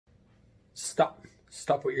Stop.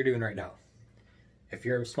 Stop what you're doing right now. If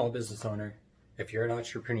you're a small business owner, if you're an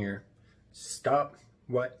entrepreneur, stop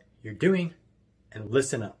what you're doing and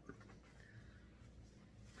listen up.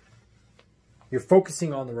 You're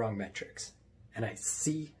focusing on the wrong metrics. And I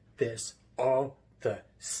see this all the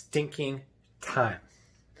stinking time.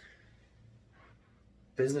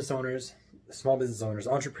 Business owners, small business owners,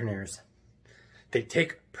 entrepreneurs, they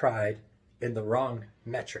take pride in the wrong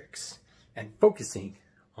metrics, and focusing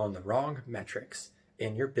on the wrong metrics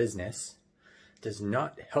in your business does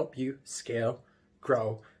not help you scale,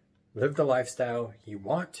 grow, live the lifestyle you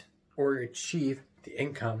want, or achieve the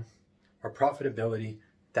income or profitability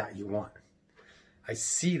that you want. I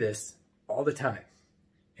see this all the time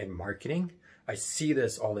in marketing. I see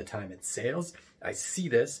this all the time in sales. I see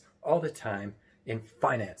this all the time in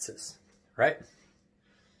finances, right?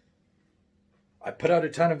 I put out a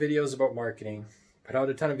ton of videos about marketing, put out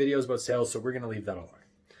a ton of videos about sales, so we're going to leave that alone.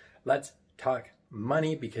 Let's talk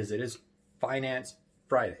money because it is Finance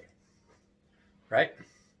Friday, right?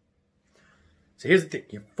 So here's the thing.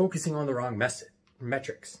 You're focusing on the wrong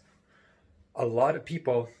metrics. A lot of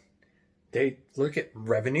people, they look at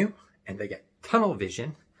revenue and they get tunnel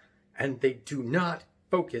vision and they do not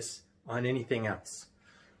focus on anything else.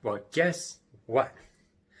 Well, guess what?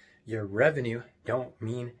 Your revenue don't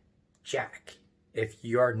mean jack if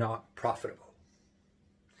you are not profitable.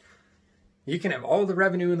 You can have all the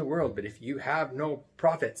revenue in the world, but if you have no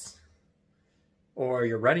profits or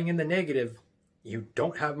you're running in the negative, you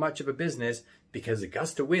don't have much of a business because a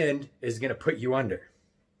gust of wind is going to put you under,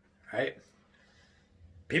 right?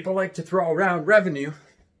 People like to throw around revenue,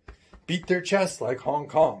 beat their chest like Hong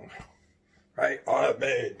Kong, right? I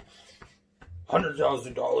made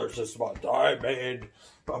 $100,000 this month. I made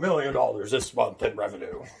 $1 million this month in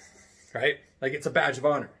revenue, right? Like it's a badge of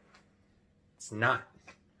honor. It's not,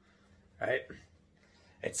 right?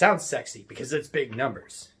 It sounds sexy because it's big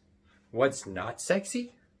numbers. What's not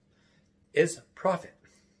sexy is profit,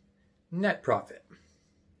 net profit.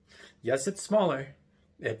 Yes, it's smaller.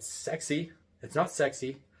 It's sexy. It's not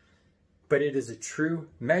sexy, but it is a true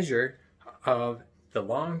measure of the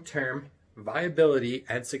long-term viability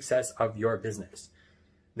and success of your business.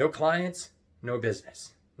 No clients, no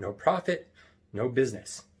business. No profit, no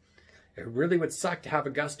business. It really would suck to have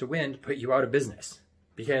a gust of wind put you out of business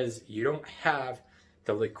because you don't have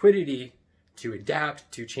the liquidity to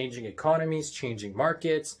adapt to changing economies, changing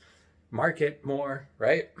markets, market more,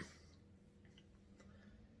 right?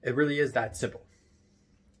 It really is that simple.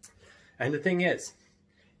 And the thing is,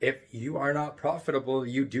 if you are not profitable,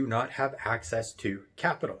 you do not have access to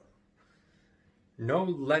capital. No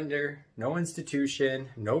lender, no institution,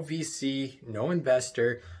 no VC, no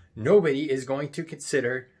investor, nobody is going to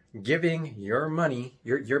consider giving your money,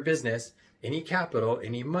 your business, any capital,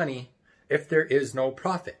 any money, if there is no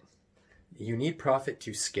profit. You need profit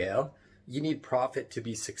to scale. You need profit to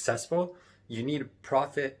be successful. You need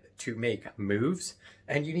profit to make moves.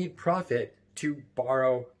 And you need profit to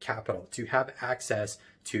borrow capital, to have access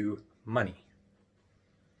to money.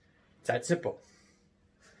 It's that simple.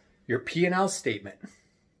 Your P&L statement,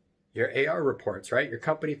 your AR reports, right? Your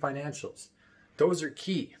company financials, those are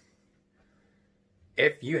key.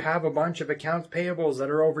 If you have a bunch of accounts payables that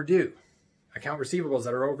are overdue, account receivables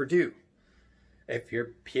that are overdue, if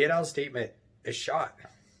your P&L statement is shot,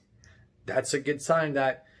 that's a good sign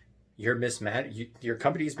that your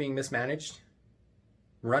company is being mismanaged,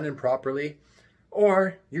 run improperly,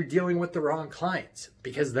 or you're dealing with the wrong clients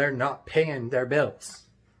because they're not paying their bills.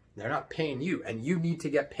 They're not paying you, and you need to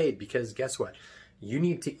get paid because guess what? You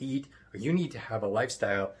need to eat, or you need to have a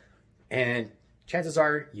lifestyle, and chances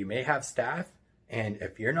are you may have staff, and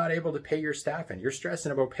if you're not able to pay your staff and you're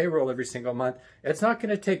stressing about payroll every single month, it's not going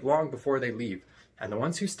to take long before they leave. And the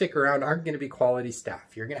ones who stick around aren't going to be quality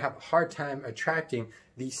staff. You're going to have a hard time attracting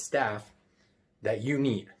the staff that you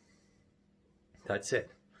need. That's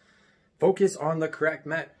it. Focus on the correct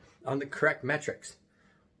metrics.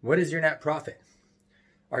 What is your net profit?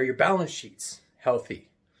 Are your balance sheets healthy?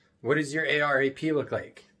 What does your AR/AP look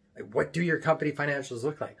like? What do your company financials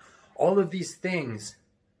look like? All of these things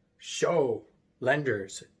show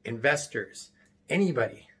lenders, investors,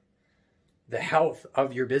 anybody, the health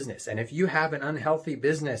of your business. And if you have an unhealthy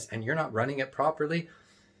business and you're not running it properly,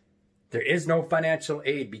 there is no financial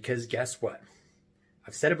aid because guess what?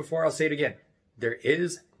 I've said it before, I'll say it again. There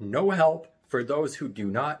is no help for those who do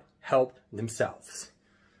not help themselves.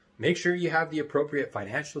 Make sure you have the appropriate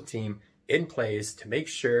financial team in place to make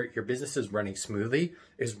sure your business is running smoothly,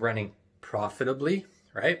 is running profitably,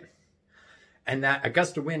 right? And that a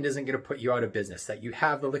gust of wind isn't going to put you out of business, that you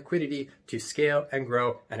have the liquidity to scale and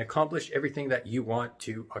grow and accomplish everything that you want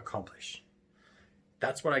to accomplish.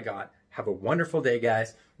 That's what I got. Have a wonderful day,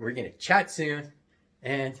 guys. We're going to chat soon.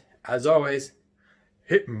 And as always,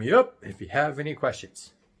 hit me up if you have any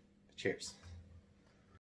questions. Cheers.